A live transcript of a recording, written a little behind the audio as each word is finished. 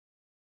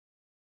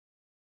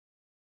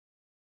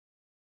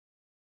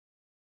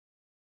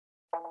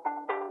Yeah.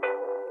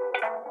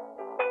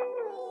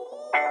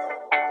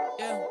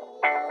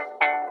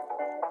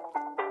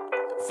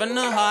 From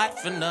the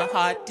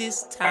heart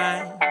this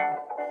time.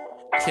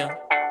 Yeah.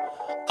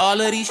 All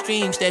of these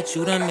dreams that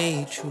you done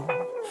made true.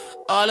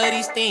 All of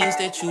these things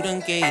that you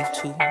done gave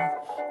to.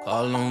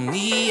 Call on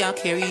me, I'll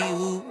carry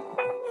you.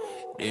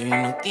 There ain't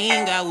no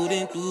thing I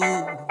wouldn't do.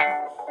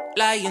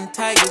 Lion,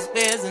 tigers,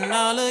 bears, and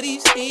all of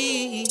these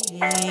things.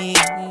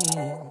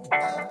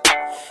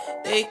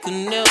 They could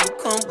never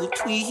come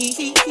between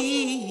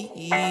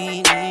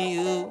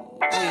you.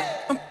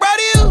 I'm proud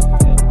of you.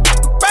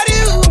 I'm proud of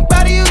you. I'm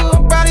proud of you.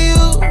 I'm proud of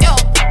you. Yo.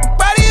 I'm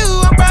proud of you.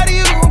 I'm proud of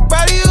you. I'm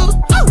proud of you.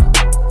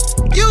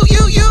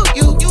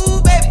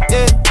 You, baby.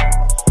 Yeah.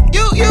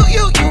 You.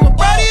 I'm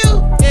proud of you.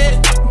 Yeah.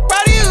 I'm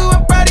proud of you.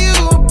 I'm proud of you.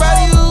 I'm proud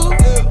of you.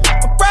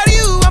 I'm proud of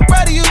you. I'm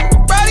proud of you.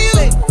 I'm proud of you.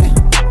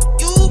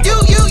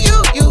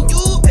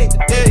 You, baby.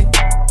 Yeah.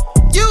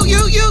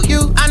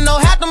 You. I know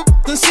how them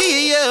can see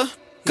it, yeah.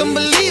 Couldn't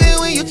believe it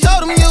when you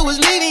told them you was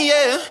leaving,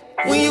 yeah.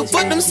 When you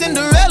put them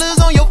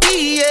Cinderellas on your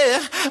feet, yeah.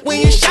 When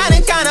you're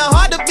shining, kinda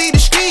hard to be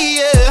discreet,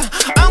 yeah.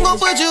 I'm gon'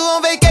 put you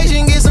on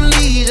vacation, get some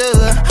leisure.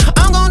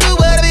 I'm gon' do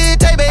whatever it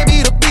take,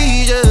 baby, to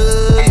please you,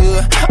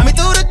 yeah. I mean,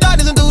 through the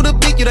darkness and through the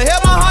bleak, you done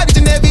held my heart each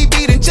and every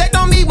beat. And checked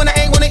on me when I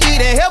ain't wanna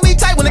eat, and held me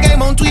tight when the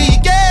game on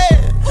tweak,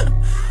 yeah.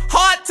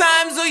 Hard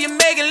times, so you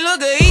make it look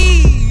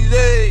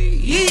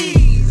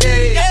easy,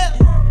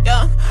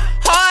 yeah.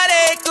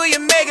 Heartache, so you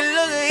make it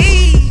look easy.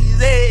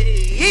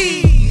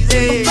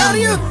 I'm proud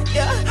of you.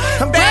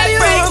 I'm proud of you.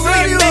 I'm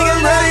proud of you.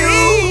 I'm proud of you.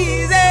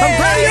 I'm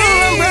proud of you.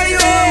 I'm proud of you.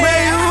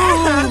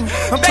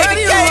 I'm proud of you. I'm proud of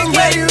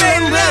you.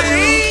 I'm proud of you.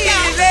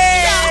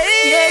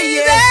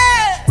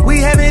 Yeah. We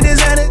having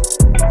designer.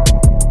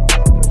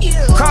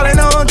 Calling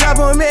on top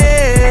of me.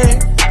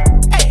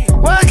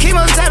 Well, keep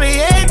on top of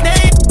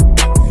everything.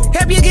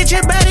 Help you get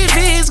your body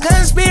fixed.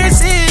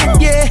 Conspiracy.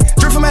 Yeah.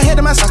 Drip from my head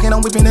to my socket.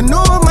 I'm whipping a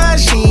new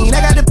machine.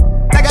 I got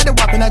the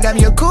whopping, I got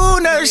me a cool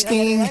nurse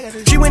thing.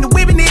 She went to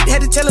whipping it,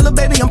 had to tell her little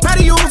baby, I'm proud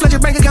of you. Flood your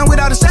bank account with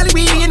all the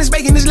salary and it's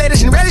making this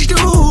lettuce and radish too.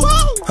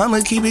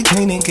 I'ma keep it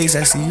clean in case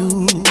I see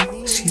you.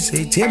 She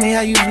said, tell me how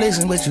you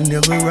listen, but you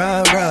never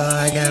rah.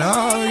 I got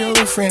all your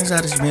friends,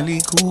 that's really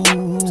cool.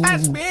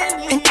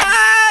 And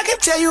I can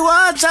tell you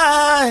all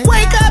time.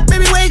 Wake up,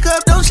 baby, wake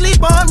up, don't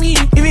sleep on me.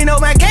 If you know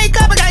my cake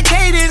up, I got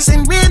cadence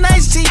and real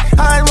nice tea.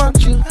 I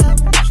want you.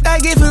 I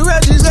get for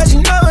rushes, cause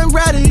you know I'm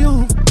proud of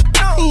you.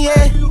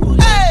 Yeah.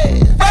 Hey,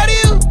 proud of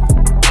you.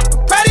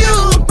 Proud of you.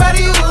 I'm proud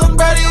of you. I'm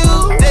proud of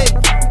you. Hey,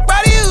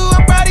 proud of you.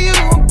 I'm proud of you.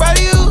 I'm proud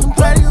of you. I'm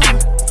proud of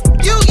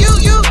you.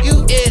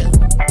 You. Yeah.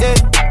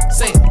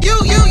 Say you.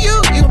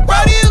 I'm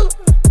proud of you.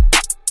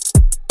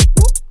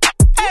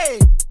 Hey.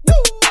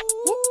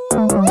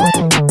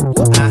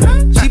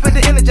 She put the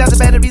Energizer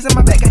batteries in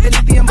my back. Got the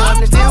lithium bomb.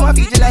 Understand my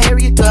features like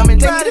Harriet Tubman.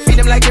 Take me to feed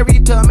them like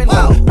Harriet Tubman.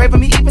 Pray for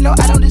me even though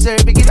I don't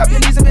deserve it. Get off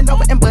your knees and bend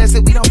over and bust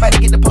it. We don't fight to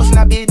get the potion.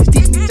 Our business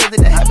teaching each other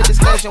to have a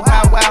discussion.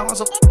 Wow, I'm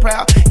so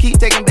proud. Keep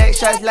taking back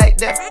shots like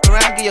that.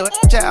 Around, get your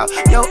child.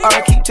 Yo,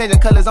 aura keep changing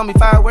colors on me.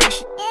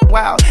 Fireworks.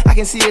 Wow, I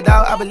can see it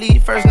all. I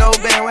believe first. No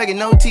bandwagon,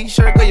 no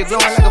t-shirt. Girl, you're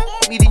glowing like a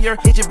meteor.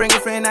 Hit you, bring a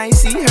friend. I ain't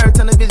see her.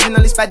 Turn the vision.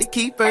 Only spot the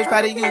keepers.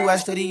 Proud of you. I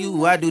study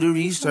you. I do the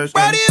research.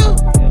 Proud of you.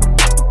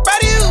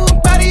 Proud of you.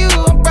 I'm proud of you.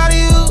 I'm proud of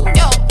you.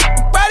 Yo.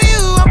 I'm proud of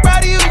you. I'm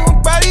proud of you.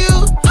 I'm proud of you.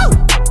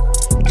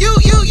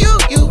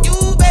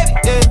 You, baby.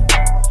 Yeah.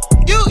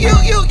 You.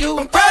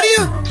 I'm proud of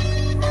you.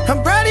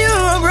 I'm proud of you.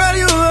 I'm proud of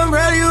you. I'm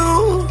proud of you.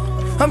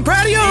 I'm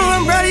proud of you.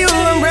 I'm proud of you.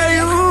 I'm proud of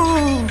you.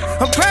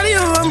 I'm proud of you.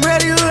 I'm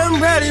proud of you. I'm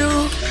proud of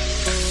you.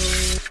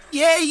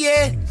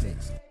 Yeah.